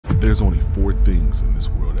There's only 4 things in this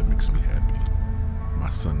world that makes me happy.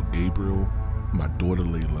 My son Gabriel, my daughter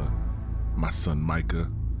Layla, my son Micah,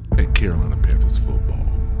 and Carolina Panthers football.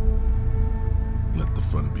 Let the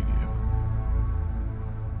fun begin.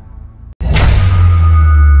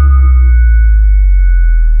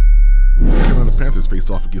 Carolina Panthers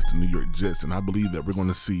face off against the New York Jets, and I believe that we're going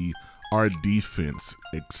to see our defense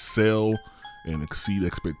excel and exceed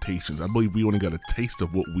expectations. I believe we only got a taste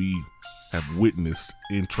of what we have witnessed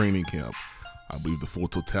in training camp. I believe the full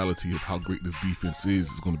totality of how great this defense is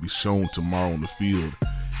going to be shown tomorrow on the field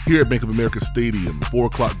here at Bank of America Stadium, 4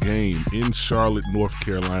 o'clock game in Charlotte, North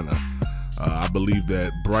Carolina. I believe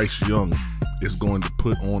that Bryce Young is going to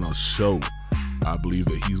put on a show. I believe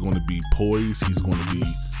that he's going to be poised, he's going to be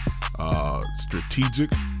strategic,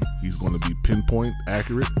 he's going to be pinpoint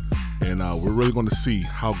accurate, and we're really going to see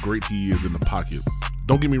how great he is in the pocket.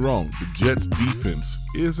 Don't get me wrong, the Jets defense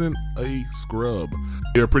isn't a scrub.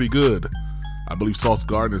 They're pretty good. I believe Sauce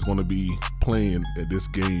Gardner is going to be playing at this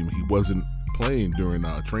game. He wasn't playing during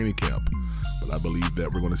training camp, but I believe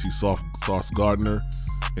that we're going to see Sauce Gardner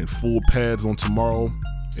in full pads on tomorrow,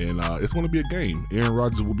 and it's going to be a game. Aaron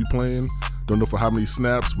Rodgers will be playing. Don't know for how many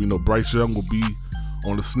snaps. We know Bryce Young will be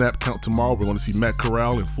on the snap count tomorrow. We're going to see Matt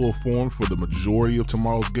Corral in full form for the majority of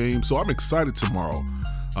tomorrow's game. So I'm excited tomorrow.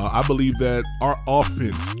 I believe that our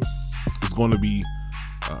offense is going to be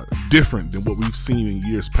different than what we've seen in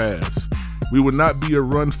years past. We will not be a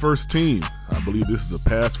run-first team. I believe this is a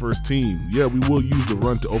pass-first team. Yeah, we will use the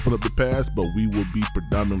run to open up the pass, but we will be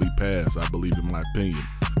predominantly pass, I believe, in my opinion.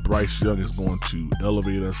 Bryce Young is going to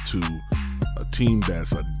elevate us to a team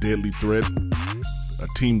that's a deadly threat, a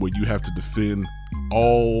team where you have to defend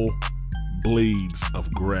all blades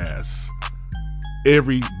of grass.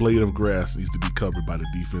 Every blade of grass needs to be covered by the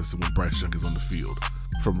defense when Bryce Young is on the field.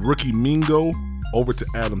 From rookie Mingo over to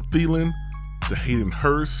Adam Thielen to Hayden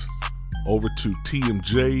Hurst over to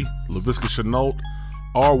TMJ, Laviska Shenault,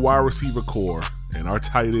 our wide receiver core and our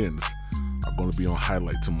tight ends are going to be on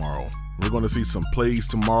highlight tomorrow. We're going to see some plays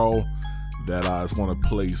tomorrow that is going to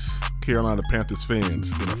place Carolina Panthers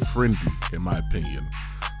fans in a frenzy, in my opinion.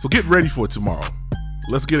 So get ready for it tomorrow.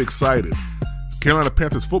 Let's get excited. Carolina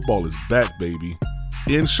Panthers football is back, baby.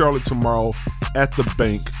 In Charlotte tomorrow at the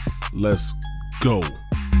bank. Let's go.